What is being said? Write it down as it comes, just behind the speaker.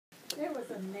There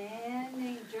was a man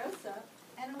named Joseph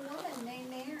and a woman named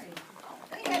Mary.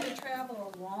 They had to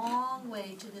travel a long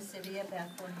way to the city of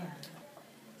Bethlehem.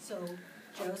 So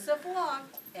Joseph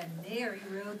walked and Mary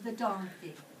rode the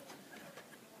donkey.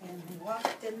 And they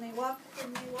walked and they walked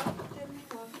and they walked and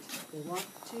they walked. They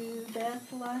walked to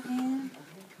Bethlehem.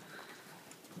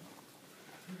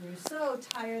 They were so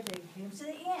tired they came to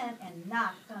the inn and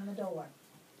knocked on the door.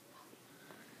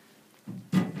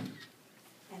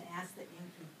 And asked the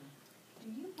innkeeper, "Do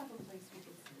you have a place we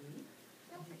could sleep?"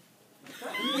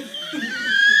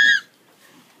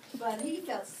 But he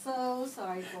felt so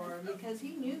sorry for her because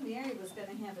he knew Mary was going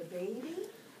to have a baby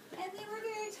and they were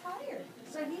very tired.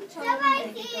 So he told them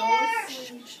they could go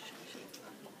sleep.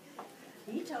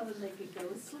 He told them they could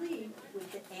go sleep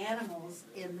with the animals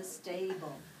in the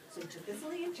stable. So he took his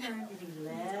lantern and he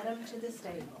led them to the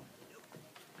stable.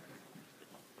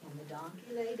 And the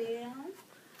donkey lay down,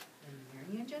 and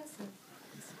Mary and Joseph.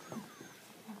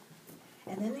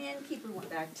 And then the innkeeper went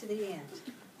back to the inn.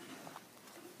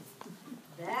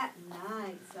 That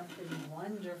night, something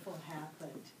wonderful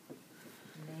happened.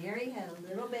 Mary had a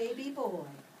little baby boy.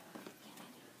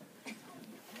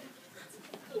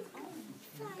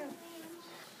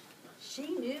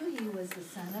 She knew he was the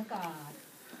Son of God,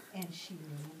 and she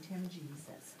named him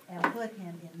Jesus and put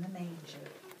him in the manger.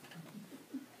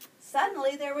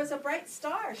 Suddenly, there was a bright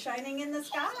star shining in the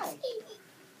sky.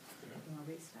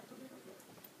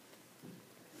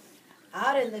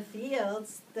 Out in the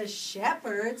fields, the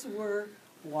shepherds were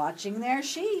watching their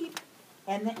sheep,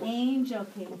 and the angel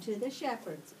came to the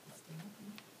shepherds.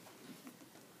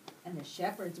 And the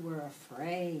shepherds were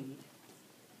afraid.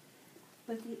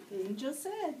 But the angel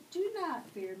said, "Do not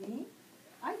fear me.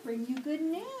 I bring you good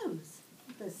news.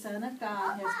 The Son of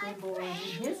God has been born, and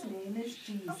his name is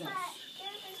Jesus."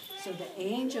 So the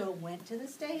angel went to the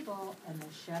stable, and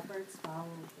the shepherds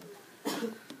followed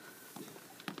him.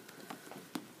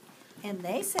 And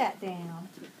they sat down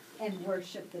and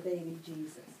worshiped the baby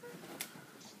Jesus.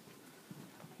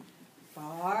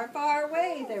 Far, far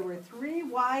away, there were 3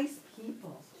 wise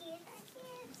people.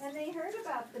 And they heard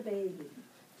about the baby.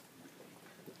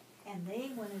 And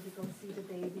they wanted to go see the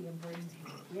baby and bring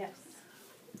him gifts.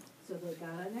 So they got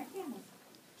on their camels.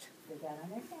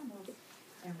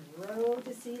 And rode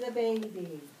to see the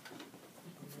baby.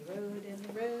 And they rode and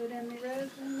they rode and they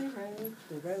rode and they rode.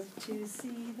 They rode to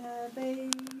see the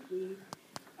baby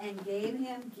and gave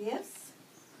him gifts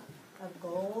of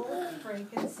gold,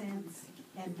 frankincense,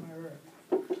 and myrrh.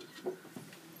 And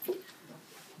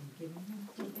giving him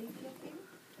the baby up here.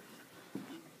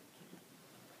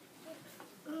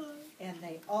 And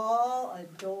they all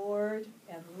adored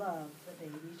and loved the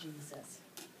baby Jesus.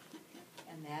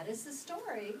 And that is the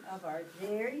story of our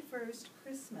very first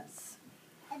Christmas.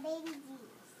 And baby Jesus.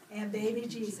 And baby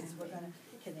Jesus.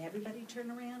 Can everybody turn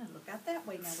around and look out that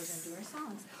way? Now we're going to do our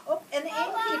songs. Oh, and the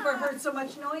innkeeper heard so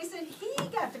much noise that he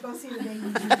got to go see the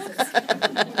baby Jesus.